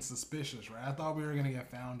fucking suspicious, right? I thought we were gonna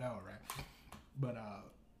get found out, right? But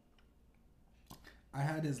I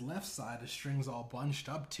had his left side of strings all bunched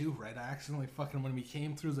up too, right? I accidentally fucking, when we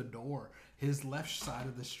came through the door, his left side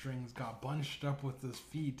of the strings got bunched up with his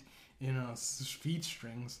feet, feet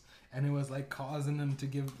strings, and it was like causing him to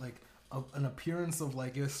give like an appearance of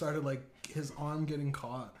like, it started like his arm getting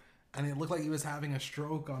caught, and it looked like he was having a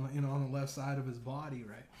stroke on the left side of his body,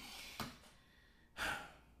 right?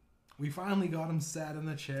 We finally got him sat in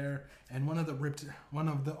the chair, and one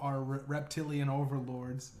of our reptilian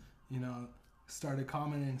overlords, started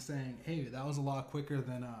commenting, saying, "Hey, that was a lot quicker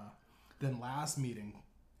than last meeting."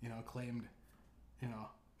 Claimed,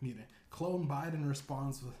 meeting. Clone Biden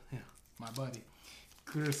responds with, my buddy,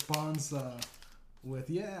 responds with,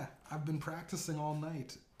 "Yeah, I've been practicing all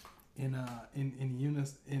night." In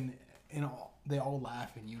unison, they all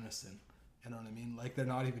laugh in unison. You know what I mean? Like they're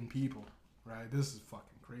not even people. Right, this is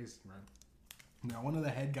fucking crazy, right? Now, one of the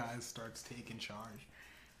head guys starts taking charge.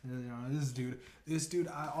 This dude. This dude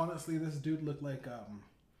looked like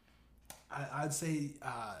I'd say,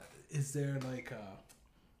 is there like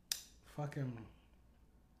fucking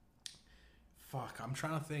fuck? I'm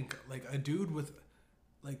trying to think, like a dude with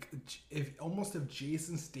like if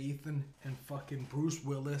Jason Statham and fucking Bruce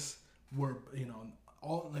Willis were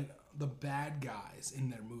all like the bad guys in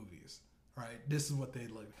their movies, right? This is what they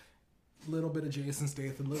look. Little bit of Jason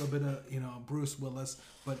Statham, a little bit of Bruce Willis,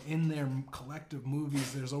 but in their collective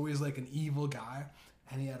movies, there's always like an evil guy,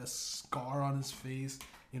 and he had a scar on his face.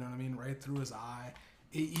 You know what I mean, right through his eye.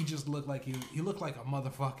 He just looked like he looked like a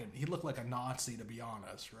motherfucking. He looked like a Nazi, to be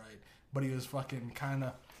honest, right? But he was fucking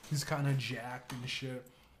he's kind of jacked and shit.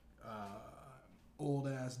 Old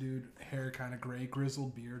ass dude, hair kind of gray,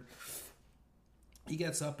 grizzled beard. He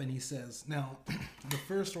gets up and he says, "Now, the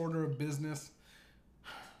first order of business.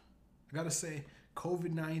 I gotta say,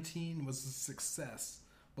 COVID-19 was a success,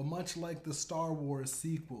 but much like the Star Wars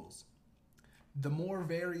sequels, the more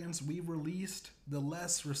variants we released, the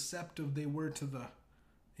less receptive they were to the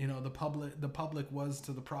public was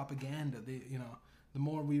to the propaganda. The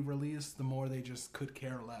more we released, the more they just could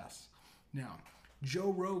care less. Now,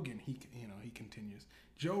 Joe Rogan, he continues.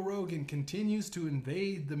 Joe Rogan continues to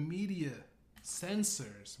invade the media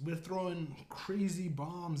censors. We're throwing crazy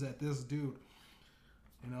bombs at this dude,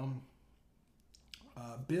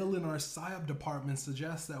 Bill in our PSYOP department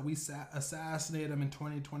suggests that we assassinate him in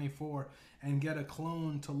 2024 and get a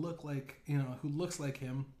clone to look like, who looks like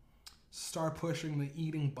him, start pushing the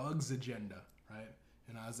eating bugs agenda, right?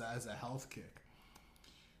 As a health kick.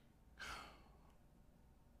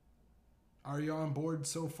 Are you on board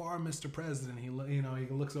so far, Mr. President? He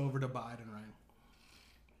looks over to Biden, right?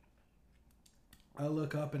 I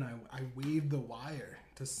look up and I wave the wire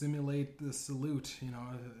to simulate the salute,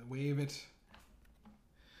 wave it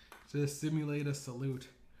to simulate a salute,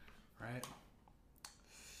 right?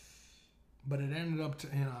 But it ended up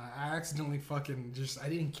I accidentally I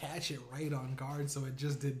didn't catch it right on guard, so it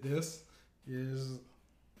just did this, and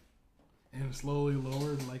slowly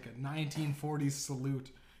lowered like a 1940s salute,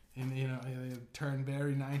 and it turned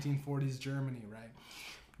very 1940s Germany, right?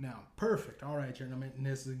 Now, perfect. All right, gentlemen, and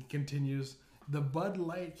this continues. The Bud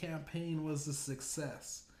Light campaign was a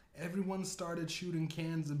success. Everyone started shooting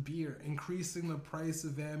cans of beer, increasing the price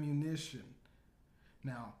of ammunition.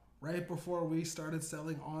 Now, right before we started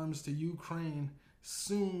selling arms to Ukraine,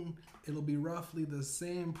 soon it'll be roughly the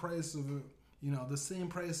same price of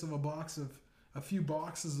a few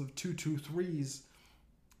boxes of 223s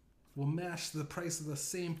will match the price of the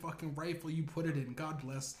same fucking rifle you put it in. God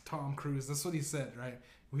bless Tom Cruise. That's what he said, right?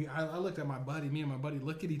 I looked at me and my buddy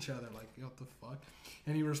look at each other like, what the fuck?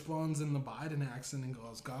 And he responds in the Biden accent and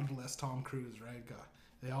goes, God bless Tom Cruise, right? God.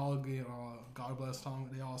 They all, God bless Tom.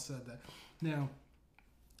 They all said that. Now,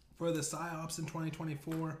 for the PSYOPs in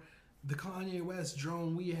 2024, the Kanye West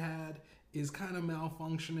drone we had is kind of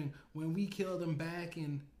malfunctioning. When we killed him back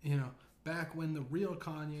when the real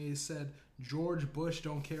Kanye said George Bush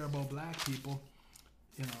don't care about black people,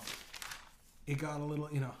 it got a little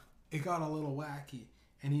wacky.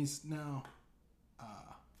 And he's now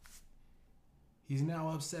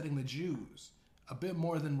upsetting the Jews a bit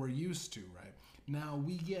more than we're used to, right? Now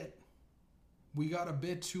we got a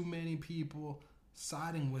bit too many people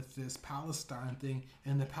siding with this Palestine thing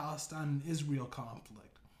and the Palestine and Israel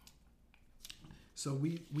conflict. So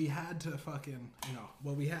we had to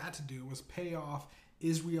what we had to do was pay off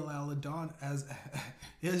Israel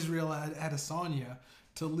Adesanya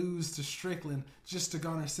to lose to Strickland just to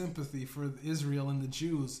garner sympathy for Israel and the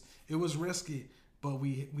Jews. It was risky, but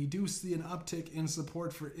we do see an uptick in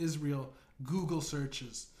support for Israel Google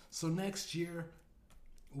searches. So next year,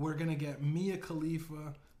 we're gonna get Mia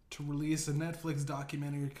Khalifa to release a Netflix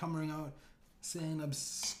documentary coming out saying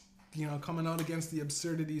coming out against the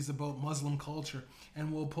absurdities about Muslim culture,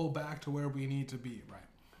 and we'll pull back to where we need to be, right?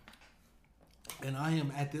 And I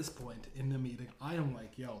am at this point in the meeting, I am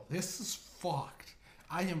like, yo, this is fucked.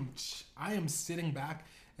 I am sitting back,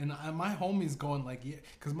 and my homie's going like, yeah,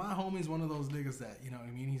 because my homie's one of those niggas that, you know what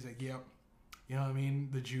I mean? He's like, yep, you know what I mean?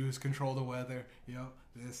 The Jews control the weather, yep,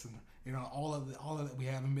 this and all of that. We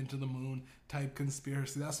haven't been to the moon type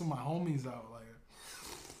conspiracy. That's what my homie's out like.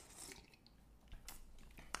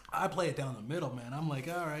 I play it down the middle, man. I'm like,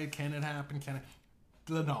 all right, can it happen? Can it?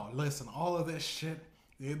 No, listen, all of this shit,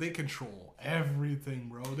 they control everything,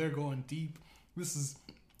 bro. They're going deep. This is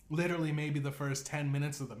literally maybe the first 10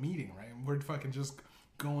 minutes of the meeting, right? We're fucking just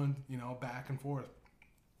going, back and forth.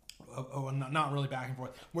 Oh, not really back and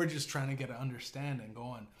forth. We're just trying to get an understanding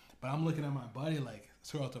going. But I'm looking at my buddy like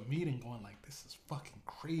throughout the meeting going like, this is fucking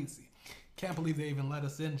crazy. Can't believe they even let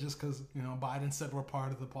us in just because, Biden said we're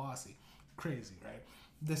part of the posse. Crazy, right?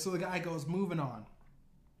 So the guy goes, moving on.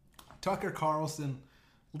 Tucker Carlson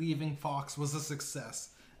leaving Fox was a success.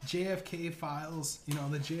 JFK files,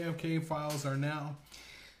 the JFK files are now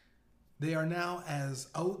as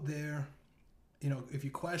out there. If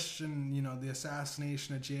you question, the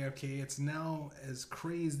assassination of JFK, it's now as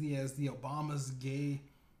crazy as the Obama's gay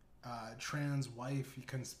trans wife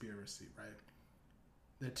conspiracy, right?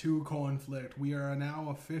 The two conflict. We are now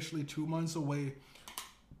officially 2 months away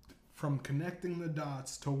from connecting the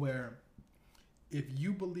dots to where if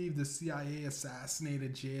you believe the CIA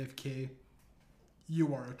assassinated JFK,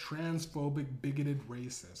 you are a transphobic, bigoted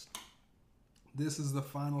racist. This is the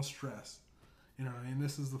final stress.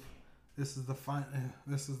 This is the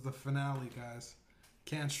finale, guys.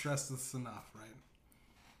 Can't stress this enough,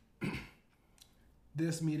 right?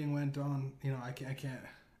 This meeting went on, I can't,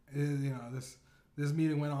 this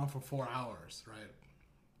meeting went on for 4 hours, right?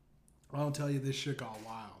 I'll tell you, this shit got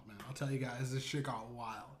wild, man. I'll tell you guys, this shit got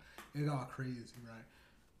wild. It got crazy, right?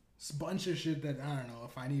 It's a bunch of shit that I don't know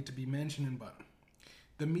if I need to be mentioning, but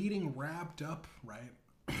the meeting wrapped up, right,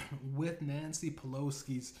 with Nancy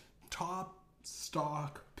Pelosi's top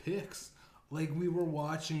stock picks. Like we were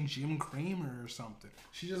watching Jim Cramer or something.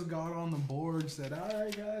 She just got on the board, said, all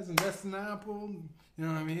right, guys, invest in Apple. You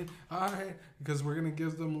know what I mean? All right, because we're going to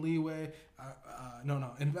give them leeway.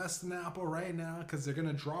 Invest in Apple right now because they're going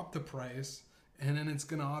to drop the price. And then it's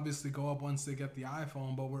going to obviously go up once they get the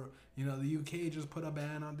iPhone. But the UK just put a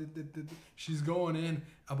ban on it. She's going in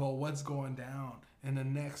about what's going down in the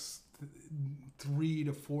next 3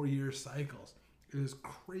 to 4 year cycles. It is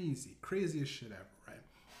crazy. Craziest shit ever, right?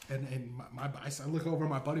 And I look over at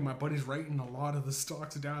my buddy. My buddy's writing a lot of the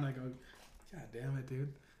stocks down. I go, God damn it,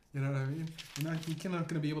 dude. You know what I mean? You're not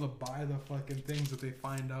going to be able to buy the fucking things that they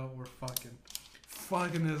find out we're fucking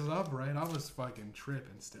this up, right? I was fucking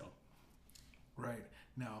tripping still. Right.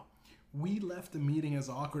 Now, we left the meeting as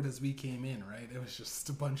awkward as we came in, right? It was just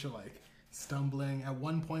a bunch of stumbling. At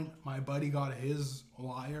one point, my buddy got his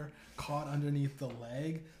wire caught underneath the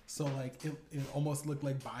leg. So it almost looked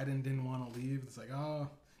like Biden didn't want to leave. It's like, oh,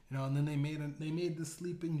 and then they made the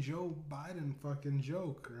sleeping Joe Biden fucking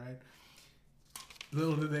joke, right?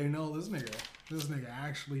 Little did they know this nigga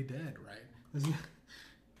actually dead, right?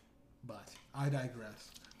 But I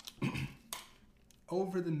digress.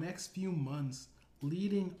 Over the next few months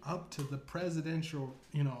leading up to the presidential,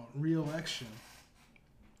 re-election,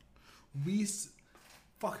 we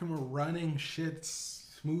fucking were running shit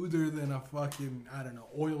smoother than a fucking,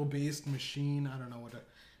 oil-based machine. I don't know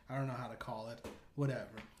how to call it.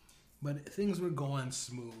 Whatever. But things were going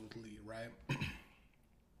smoothly, right?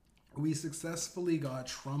 We successfully got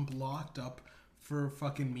Trump locked up for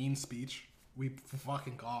fucking mean speech. We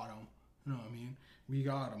fucking got him. You know what I mean? We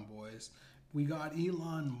got him, boys. We got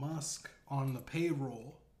Elon Musk on the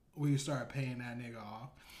payroll. We started paying that nigga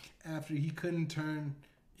off after he couldn't turn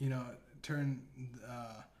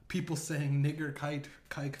people saying nigger, kike,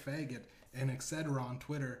 faggot, and etc. on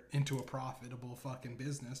Twitter into a profitable fucking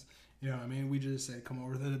business. You know what I mean? We just said, come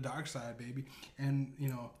over to the dark side, baby. And,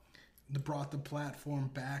 brought the platform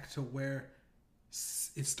back to where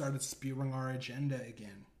it started spewing our agenda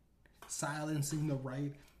again. Silencing the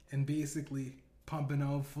right and basically pumping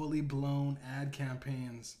out fully blown ad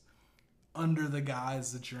campaigns under the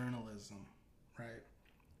guise of journalism, right?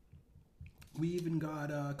 We even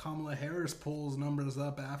got Kamala Harris polls numbers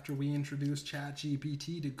up after we introduced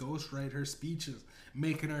ChatGPT to ghostwrite her speeches,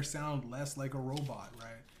 making her sound less like a robot,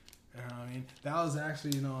 right? You know what I mean? That was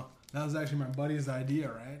actually my buddy's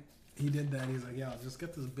idea, right? He did that. He's like, yeah, just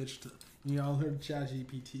get this bitch to... all heard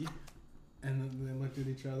ChatGPT, and then they looked at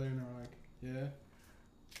each other and they were like, yeah.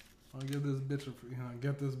 I'll give this bitch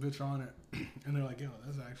get this bitch on it. And they're like, yo,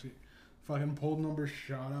 that's actually fucking poll numbers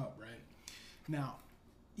shot up, right? Now,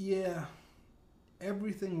 yeah,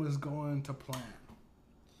 everything was going to plan.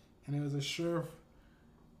 And it was a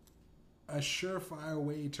surefire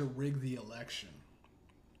way to rig the election.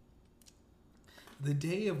 The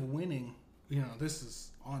day of winning, this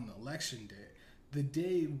is on election day. The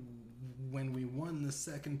day when we won the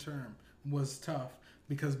second term was tough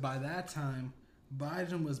because by that time,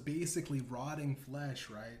 Biden was basically rotting flesh,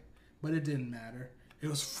 right? But it didn't matter. It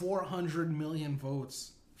was 400 million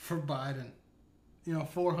votes for Biden.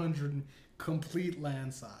 400 complete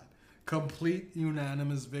landslide. Complete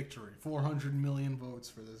unanimous victory. 400 million votes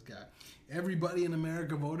for this guy. Everybody in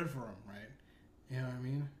America voted for him, right? You know what I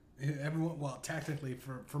mean? Everyone, well, technically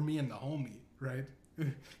for me and the homie, right?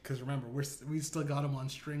 Because remember, we still got him on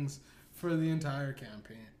strings for the entire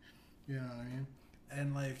campaign. You know what I mean?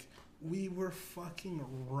 And like, we were fucking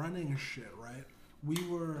running shit, right? We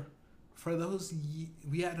were,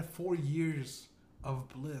 we had 4 years of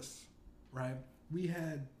bliss, right? We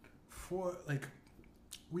had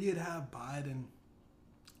we'd have Biden.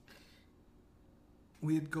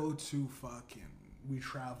 We'd go to we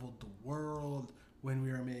traveled the world when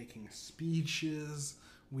we were making speeches.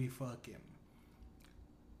 We got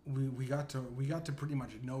to pretty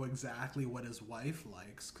much know exactly what his wife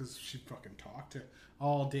likes because she fucking talked to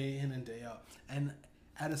all day in and day out. And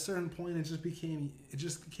at a certain point, it just became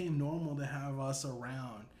normal to have us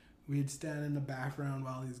around. We'd stand in the background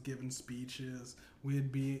while he's giving speeches. We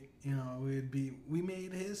made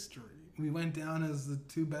history. We went down as the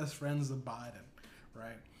two best friends of Biden,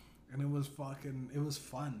 right? And it was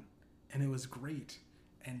fun, and it was great.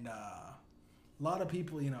 And a lot of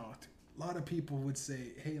people would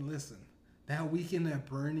say, hey, listen, that Weekend at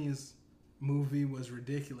Bernie's movie was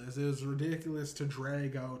ridiculous. It was ridiculous to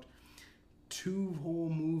drag out 2 whole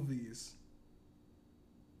movies.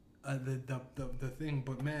 The thing,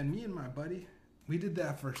 but man, me and my buddy, we did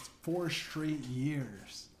that for 4 straight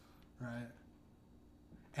years, right?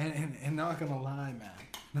 And not gonna lie, man,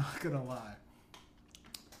 not gonna lie,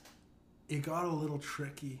 it got a little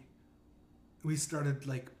tricky. We started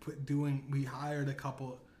we hired a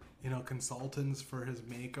couple, consultants for his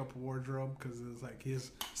makeup wardrobe because it was like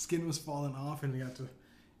his skin was falling off, and we had to,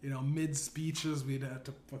 mid speeches, we'd have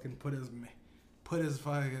to fucking put his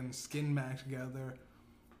fucking skin back together.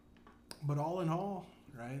 But all in all,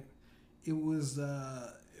 right, it was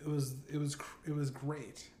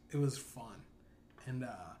great. It was fun, and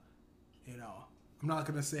I'm not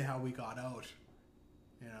gonna say how we got out,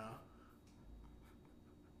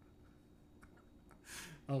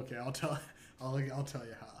 Okay, I'll tell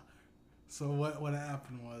you how. So what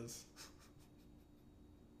happened was,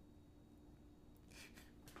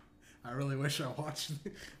 I really wish I watched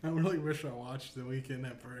The Weekend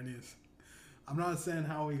at Bernie's. I'm not saying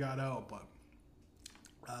how we got out, but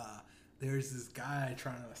there's this guy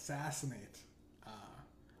trying to assassinate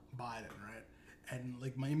Biden, right? And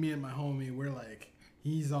me and my homie, we're like,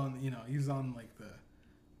 he's on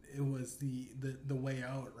it was the way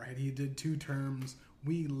out, right? He did 2 terms.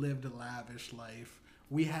 We lived a lavish life.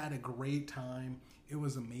 We had a great time. It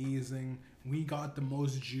was amazing. We got the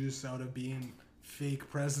most juice out of being fake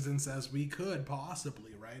presidents as we could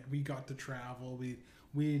possibly, right? We got to travel.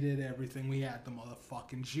 We did everything. We had the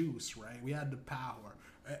motherfucking juice, right? We had the power.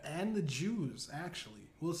 And the Jews, actually.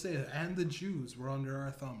 We'll say it. And the Jews were under our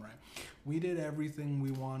thumb, right? We did everything we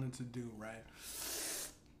wanted to do, right?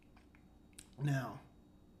 Now,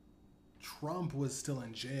 Trump was still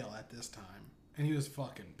in jail at this time. And he was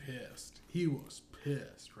fucking pissed. He was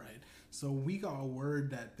pissed, right? So we got word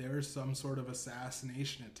that there's some sort of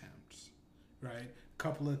assassination attempts, right?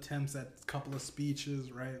 Couple of attempts at a couple of speeches,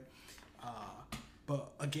 right?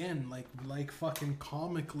 But again, like fucking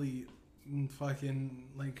comically, fucking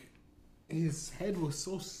his head was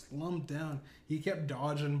so slumped down. He kept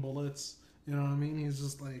dodging bullets. You know what I mean? He's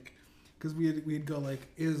just because we'd go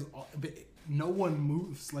no one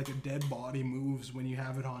moves like a dead body moves when you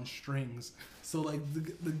have it on strings. So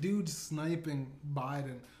the dude sniping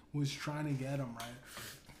Biden was trying to get him,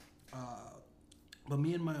 right? But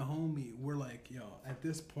me and my homie were like, yo, at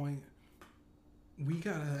this point, we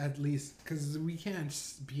gotta at least, because we can't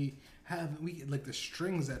the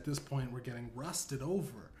strings at this point were getting rusted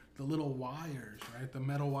over. The little wires, right? The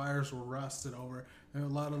metal wires were rusted over. And a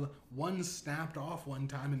lot of one snapped off one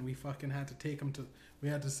time, and we fucking had to take him to. We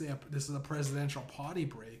had to say this is a presidential potty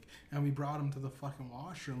break, and we brought him to the fucking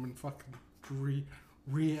washroom and fucking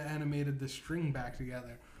reanimated the string back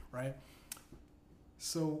together, right?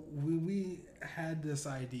 So we had this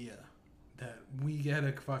idea that we get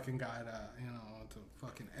a fucking guy to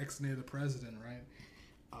fucking ex-nay the president, right?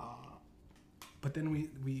 But then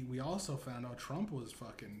we also found out Trump was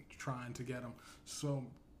fucking trying to get him. So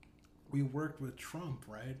we worked with Trump,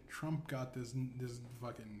 right? Trump got this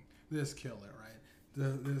killer, right?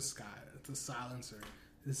 This guy, the silencer,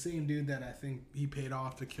 the same dude that I think he paid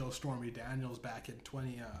off to kill Stormy Daniels back in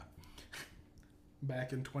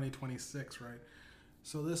 2026, right?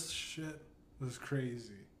 So this shit was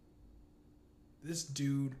crazy. This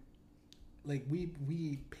dude, like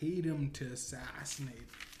we paid him to assassinate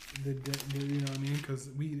the you know what I mean? Because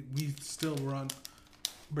we still were on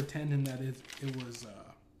pretending that it was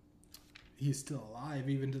he's still alive,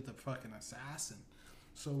 even to the fucking assassin.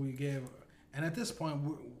 So we gave, and at this point,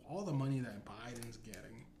 all the money that Biden's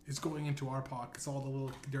getting is going into our pockets. All the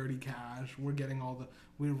little dirty cash. We're getting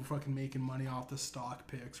we're fucking making money off the stock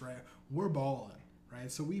picks, right? We're balling,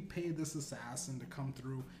 right? So we paid this assassin to come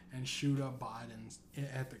through and shoot up Biden's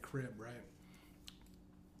at the crib, right?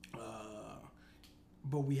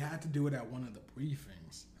 But we had to do it at one of the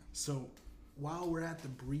briefings. So while we're at the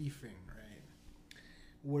briefing, right,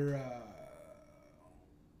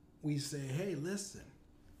 we say, hey, listen,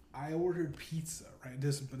 I ordered pizza, right?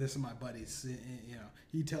 This is my buddy. You know,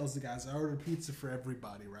 he tells the guys, I ordered pizza for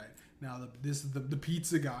everybody, right? Now the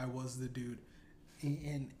pizza guy was the dude,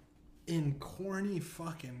 in corny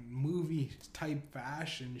fucking movie type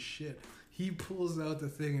fashion shit. He pulls out the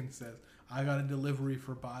thing and says, I got a delivery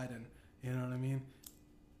for Biden. You know what I mean?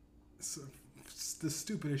 So, it's the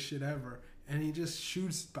stupidest shit ever. And he just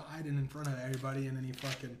shoots Biden in front of everybody, and then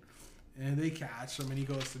and they catch him, and he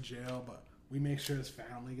goes to jail. But we make sure his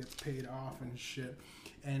family gets paid off and shit.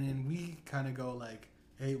 And then we kind of go like,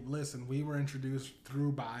 hey, listen, we were introduced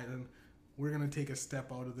through Biden. We're going to take a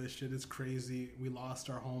step out of this shit. It's crazy. We lost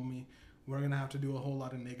our homie. We're going to have to do a whole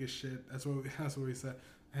lot of nigga shit. That's what we said.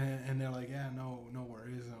 And they're like, yeah, no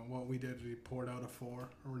worries. And what we did, we poured out a 4 or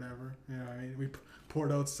whatever. You know what I mean? We poured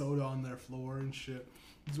out soda on their floor and shit.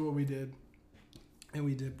 That's what we did. And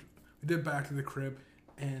we did back to the crib.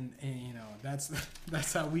 And you know, that's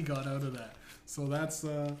how we got out of that. So that's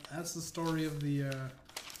the story of the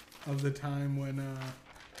time when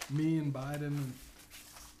me and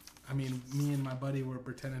my buddy were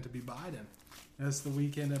pretending to be Biden. That's the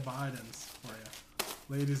weekend at Biden's for you.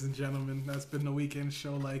 Ladies and gentlemen, that's been the weekend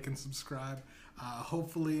show. Like and subscribe.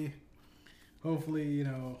 Hopefully, you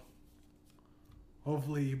know,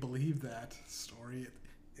 hopefully you believe that story.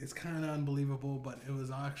 It's kind of unbelievable, but it was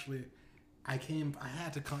actually, I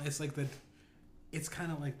had to come. It's like it's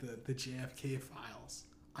kind of like the JFK files.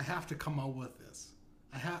 I have to come out with this.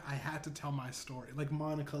 I had to tell my story. Like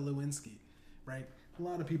Monica Lewinsky, right? A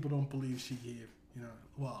lot of people don't believe she gave, you know,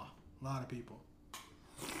 well, a lot of people.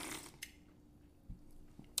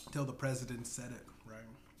 Till the president said it, right?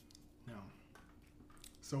 No.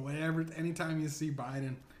 So anytime you see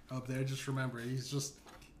Biden up there, just remember, he's just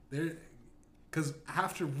there. Because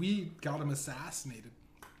after we got him assassinated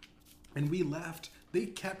and we left, they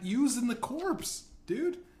kept using the corpse,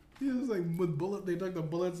 dude. He was like, they took the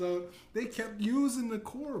bullets out. They kept using the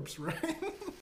corpse, right?